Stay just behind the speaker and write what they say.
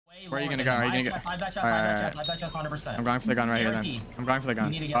Where are you gonna go? Are you gonna get? Live that chest, 100%. I'm going for the gun right here then. I'm going for the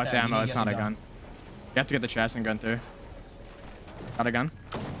gun. Oh, it's ammo. It's not a gun. You have to get the chest and gun through. Got a gun.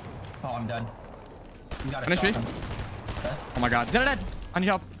 Oh, I'm dead. Finish me. Okay. Oh my god. Dead. I need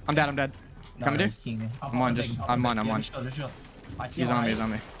help. I'm dead. No, Coming, dude. I'm on. I'm on. He's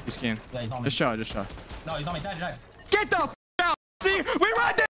on me. He's keying. Yeah, he's on me. Just show. No, he's on me. Dead. Get the f out. See, we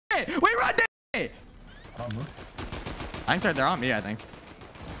run this. I think they're on me, I think.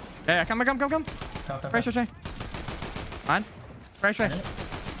 Yeah, come. Fresh. On. Fresh.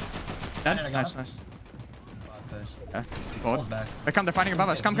 Dead. Nice. Okay. Hold. Wait, come. They're fighting above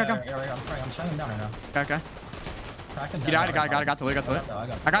us. Come. I'm shutting him down right now. Okay. You died. Got the loot.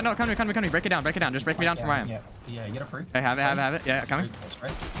 I got no. Come to me. Break it down. Just break me down from where I am. Yeah, get a free. Hey, have it. Yeah, coming.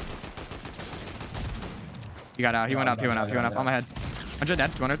 He got out. He went up. On my head. 100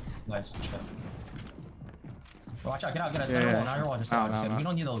 dead. 200. Nice. Watch out. Get out. Now you're just out. We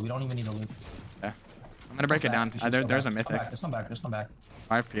don't need the loot. We don't even need the loot. Yeah. I'm gonna break it down. There's a mythic. Just come back.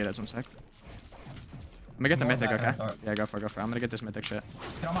 5 p. That's 1 sec. I'm gonna get the mythic, okay? Yeah, go for it. I'm gonna get this mythic shit.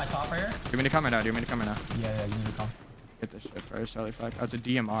 Get on my top right here. Do you mean to come or no? Yeah, you need to come. Get this shit first. Holy fuck. Oh, it's a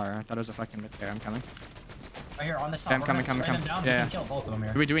DMR. I thought it was a fucking mythic. I'm coming. Right here on this top. I'm coming. Yeah. Kill both of them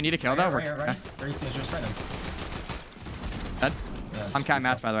here. Do we need to kill though? Right here. Just spray them. Dead? Yeah. I'm cat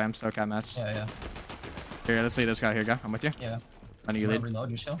mats, by the way. I'm so cat mats. Yeah. Here, let's see this guy. Here you go. I'm with you. Yeah. I need you lead. Reload,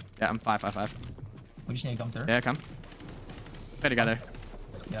 you're still? Yeah, I'm 5. We just need to come through. Yeah, come. Play together.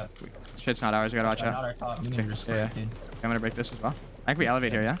 Yeah. Shit's not ours. We gotta watch out. Not our top. You need to just spray it, dude. I'm gonna break this as well. I think we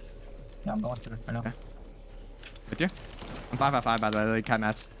elevate here, yeah? Yeah, I'm going through. I know. Okay. With you? I'm 5, by the way. Like cat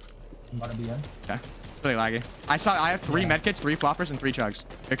mats. I'm about to be in. Okay. It's really laggy. I have 3 medkits, 3 floppers, and 3 chugs.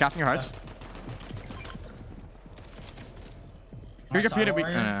 You're capping your hearts. Your computer.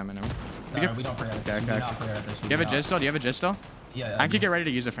 No, we don't forget it. Do you have a jizz still? Yeah. I could get ready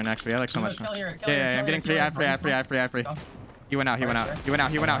to use it for next. We have like so much time. Yeah, I'm getting free. I have free. He went out.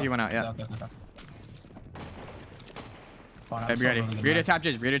 Yeah. Okay, be ready. Be ready to tap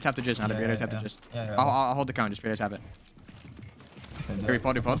jizz. Be ready to tap the jizz. Not be ready to tap the jizz. I'll hold the cone. Just be ready to tap it. Here, we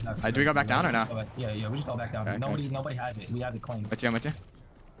pulled. Do we go back down or no? Yeah, we just go back down. Nobody has it. We have it clean. I'm with you.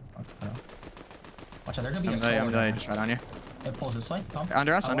 Watch out, there could be I'm really just right on you. It pulls this way. Come.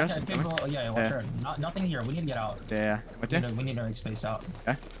 Under us. Yeah, watch out. Nothing here. We need to get out. Yeah. With you. We need to space out.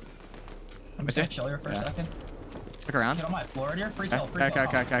 Okay. I'm just gonna chill here for a second. Look around. Get on my floor here. Free kill. Okay. Yeah.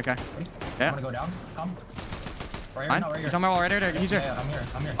 I'm gonna go down. Come. Right here. He's on my wall right here. He's here. Yeah,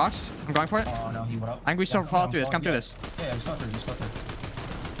 I'm here. Boxed. I'm going for it. Oh no, he went up. I think we still follow through this. Come through this. Yeah, just go through.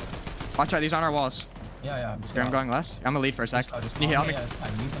 Watch out. These on our walls. Yeah. I'm going left. I'm gonna lead for a sec. Can you help me?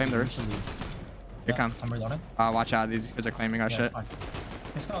 Claim the roof. Here come. I'm reloading. Watch out. These kids are claiming our shit.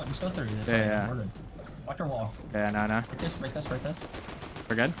 Just go through this. Yeah. Watch your wall. Yeah, no. Break this.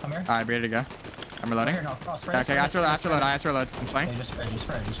 We're good? Come here. Alright, ready to go. I'm reloading. Okay, after reload. I'm swaying. Okay, just spray.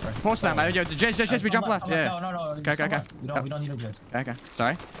 Post them. Jizz, we jump left. Yeah. No. Okay. We don't need a jizz. Okay.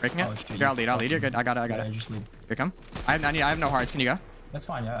 Sorry. Breaking it. Here, I'll lead. You're good. I got it. Just lead. Here come. I have no hearts. Can you go? That's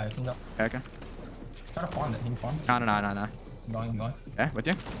fine. Yeah, I can go. Okay. Try to farm it. Can you farm it? No. I'm going. Okay, with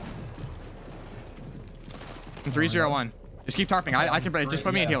you. I'm 3-0-1. Just keep tarping. I can break. Just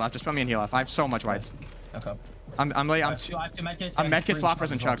put me in heal off. I have so much whites. Okay. I'm medkits,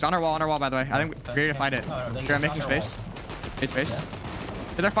 floppers, and chugs. On our wall, by the way. I think we're ready to fight it. Here, I'm making space. Hey, space. Yeah,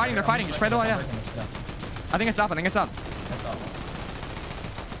 they're fighting. Just spray the wall, yeah. I think it's up.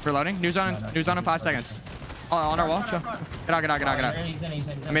 Reloading. New zone in 5 seconds. Oh, on our wall. Chill. Get out.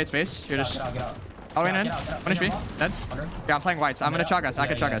 I made space. You're just... Oh, in. Finish me. Dead. Yeah, I'm playing whites. I'm gonna chug us. I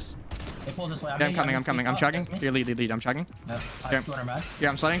can chug us. Yeah, I'm coming. I'm chugging. Here, lead. I'm chugging. Yeah,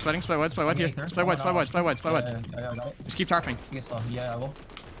 I'm sweating. Split wood. Here. Split wood. Just keep tarping. Yeah, I will.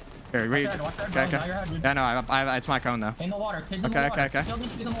 Here, read. Okay. Yeah, no, it's my cone though. In the water. Okay. Kill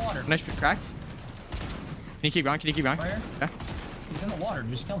needs to be in the water. Finish, cracked. Can you keep going? Yeah. Yeah. He's in the water.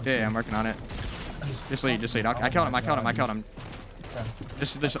 Just kill him. Yeah, I'm working on it. Just lead. I killed him.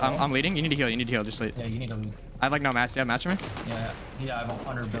 Just, I'm leading. You need to heal. Just lead. Yeah, you need to lead. I have like no mats. Yeah, match me. Yeah, I have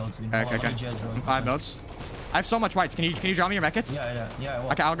 100 builds. Okay. I'm 5 builds. I have so much whites. Can you draw me your medkits? Yeah.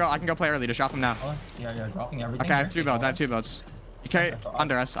 Okay, I can go play early to shop them now. Yeah, dropping everything. Okay, I have 2 builds. You carry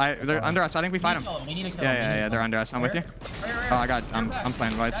under us. They're under us. I think we fight them. Yeah, they're under us. I'm with you. Oh, I'm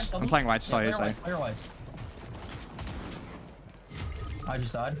playing whites. I'm playing whites so easily. I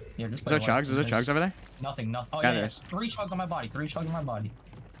just died. Yeah, just is there chugs over there? Nothing. Oh, yeah, there's 3 chugs on my body.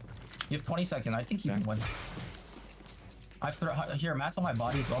 You have 20 seconds. I think you can win. Here, Matt's on my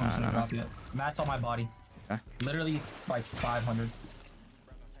body, so I'm just gonna drop you. Matt's on my body. Okay. Literally like 500.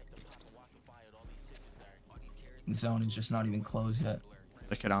 The zone is just not even closed yet.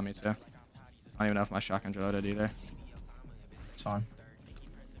 The kid on me too. I don't even know if my shotgun's reloaded either. It's on.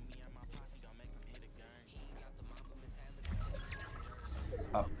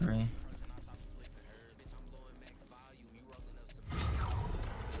 Up 3.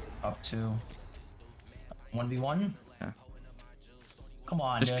 Up 2. 1v1? Yeah. Come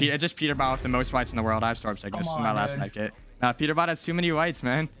on, Just dude. just Peterbot with the most whites in the world. I have storm sickness in my last med kit. Peterbot has too many whites,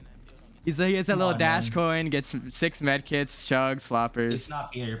 man. He gets a little dash coin, gets 6 med kits, chugs, floppers. It's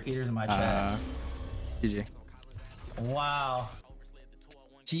not Peter. Peter's in my chat. GG. Wow.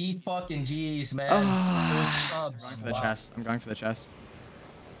 G fucking G's, man. Subs. I'm going for the chest. I'm going for the chest.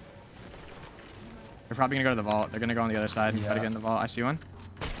 They're probably gonna go to the vault. They're gonna go on the other side and try to get in the vault. I see one.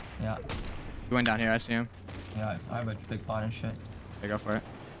 Yeah. He went down here. I see him. Yeah, I have a big pot and shit. Okay, go for it.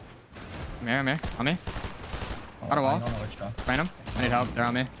 I'm here. I'm here. On me. Oh, Got a wall. I don't know which guy. Find him. I need help. They're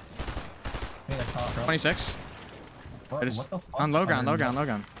on me. Hey, that's top, bro. 26. What the fuck? I'm low ground. Low ground. Low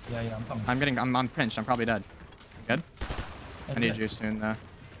ground. Yeah, yeah, I'm coming. I'm pinched. I'm probably dead. Good. I need you soon though.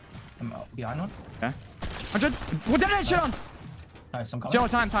 I'm behind one. Okay. 100. What did I shit on? Nice, I'm coming. Chill.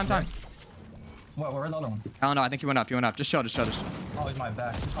 Time. Where's the other one? I don't know. I think he went up. He went up. Just chill. Oh, he's my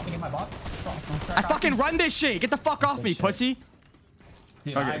back. He's jumping in my box. I fucking run this shit. Get the fuck off me, pussy.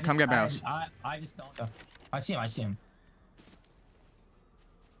 Dude, Okay, come get barrels. I just don't. I see him.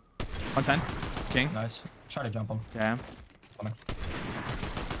 110. King. Nice. Try to jump him. Yeah. Coming.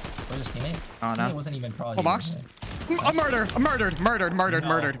 Where's his teammate? Oh, His no. teammate wasn't even probably. Full box. Murdered.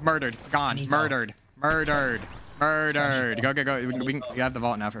 Gone. Sneak Murdered. Go. We have the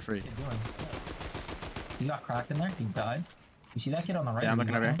vault now for free. He got cracked in there. He died. You see that kid on the right? Yeah, I'm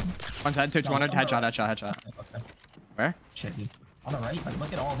looking over here. One's head, 200. Headshot. Okay. Where? Shit, dude. On the right? Like,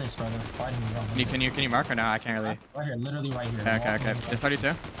 look at all this, brother. Fighting me wrong. Can you mark or no? I can't really. Right here, literally right here. Okay. There's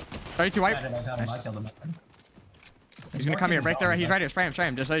 32. 32 white. I Nice. killed him. He's gonna come here. Break there. He's right here. Spray him.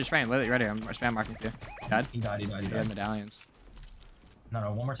 Just let you spray him. Literally right here. I'm spam marking you. Dead. He died. He had medallions. No,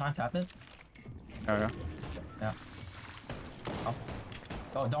 one more time. Tap it. Go. Yeah.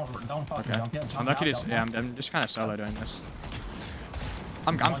 Oh, don't fuck Okay. me. Don't get I'm lucky to. Yeah, I'm just kind of solo doing this.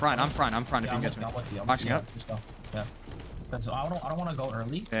 I'm front if he gets me. Boxing up. Just go. Yeah. So I don't want to go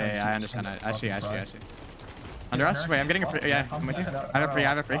early. Yeah, I understand that. I see. Under us? Wait, I'm getting a pre. Yeah, I'm with you. I have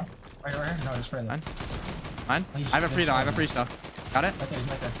a pre. Right here. No, just spray that. Mine? I have a pre still. Got it? Right there, he's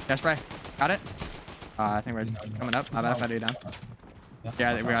right there. Yeah, spray. Got it? I think we're coming up. I bet if I do down.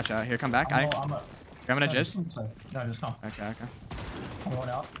 Yeah, we got you. Here, come back. I'm gonna jizz. No, just come. Okay. I'm going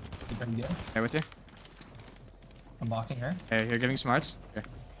out. He's pretty good. Okay, with you. I'm boxing here. Hey, you're giving smarts. Here.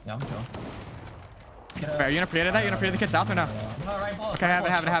 Yeah, I'm going. Wait, are you gonna pre-edit that? You gonna pre-edit the kid south or no? No, right below. Okay, have it.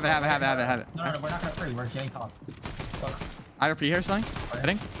 No, we're not gonna pre. We're getting top. Look. I have a pre here, Sling.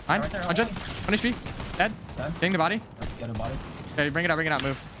 Hitting. Mine. 100. 1 HP. Dead. Hitting the body. Get a body. Okay, bring it up.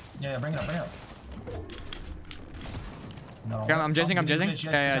 Move. Yeah, bring it up. No. Okay, I'm jizzing.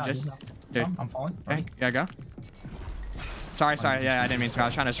 Yeah, jizz. Dude. I'm falling. Okay, yeah, go. Sorry. Yeah, I didn't mean to. I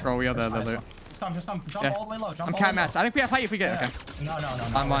was trying to scroll wheel the loot. Just come. Jump all the way low. I'm cat mats. I think we have height if we get. Yeah. Okay. No.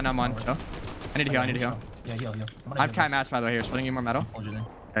 I'm one. Chill. I need to heal. Yeah, heal. I have cat mats by the way here. Splitting you more metal.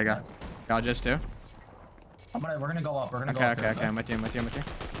 There you go. Y'all just too. We're gonna go up. Okay. I'm with you. One.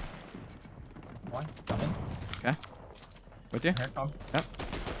 Coming. Okay. With you. Here, come. Yep.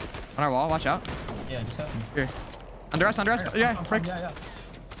 On our wall. Watch out. Yeah, just have him. Here. Under us. Yeah. Break. Yeah.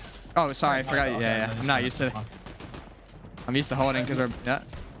 Oh, sorry. I forgot. Yeah. I'm not used to. I'm used to holding because we're. Yeah.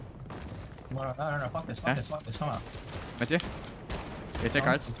 No. Fuck this. Come out. With you. Okay, take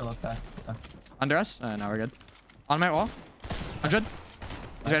cards. Under us? No, we're good. On my wall. 100.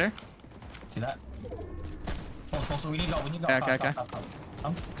 He's right here. See that? Close. We need to go. Okay. Stop.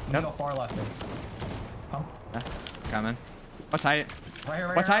 Come. We need to go far left. Dude. Come. Yeah. Coming. What's height? Right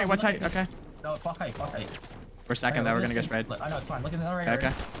here. What's height? Okay. No, fuck height. We're second though. We're gonna get sprayed. I know, it's fine. Look at the other right here. Okay.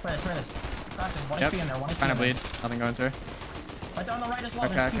 Spray this. One Yep. HP in there. One HP. Trying to bleed. Nothing going through. Right down the right as well.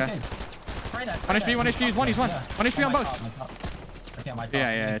 Okay. There's 2 kids. Spray that. 1 HP. 1 HP. He's one. He's one. 1 HP on both.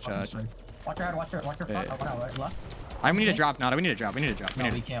 Yeah. Chill. Watch your head. Watch your front. Right, left. We need to drop now. We need to drop. No,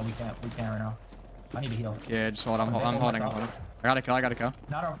 we can't right now. I need to heal. Yeah, just hold. I'm holding. I got a kill.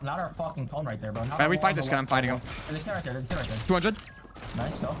 Not our fucking cone right there, bro. We fight this kid. I'm fighting him. There's a kid right there. 200.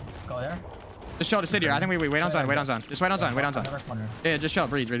 Nice. Go there. Just chill to sit here. I think we wait on zone. Just wait on zone. Yeah, just chill.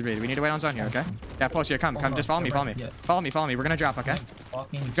 Breathe. We need to wait on zone here, okay? Yeah, post here. Come. Just follow me. Follow me. We're gonna drop, okay?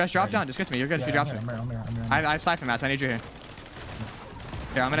 You guys drop down. Just get to me. You're good if you drop me. I have siphon mats. I need you here.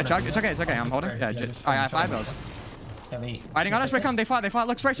 Yeah, I'm gonna chug. It's okay. I'm holding. Yeah, I have 5 bills. Fighting on us. Wait, come. They fought.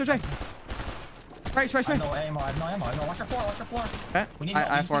 Look, straight. Right. I have no ammo. Watch your floor. Okay. We need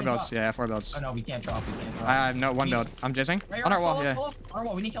I have 4 to builds. drop. Yeah, I have 4 builds. Oh no, we can't drop. I have no 1 build. I'm jizzing. Right, On our wall, solo, yeah. solo. On our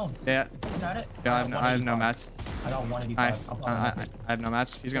wall, we need to kill him. Yeah. You got it? Yeah, I have no mats. I got 185. I have no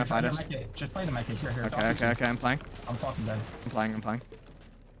mats. He's gonna fight us. Just play the med kits. Here. Okay. I'm playing. I'm fucking dead. I'm playing.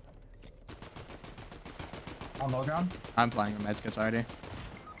 On low ground? I'm playing the med kits already.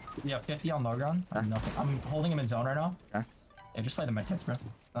 Yeah, 50 on low ground. I have nothing. I'm holding him in zone right now. Okay. Yeah, just play the med kits, bro.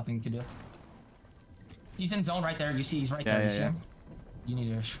 Nothing you can do. He's in zone right there. You see, he's right there. You see him? You need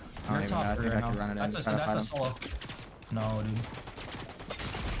to. You're top I think I can run it in. That's a solo. No, dude.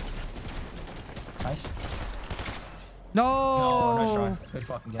 Nice. No! No, nice try. Good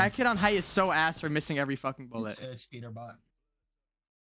fucking game. That kid on height is so ass for missing every fucking bullet. It's Peter bot.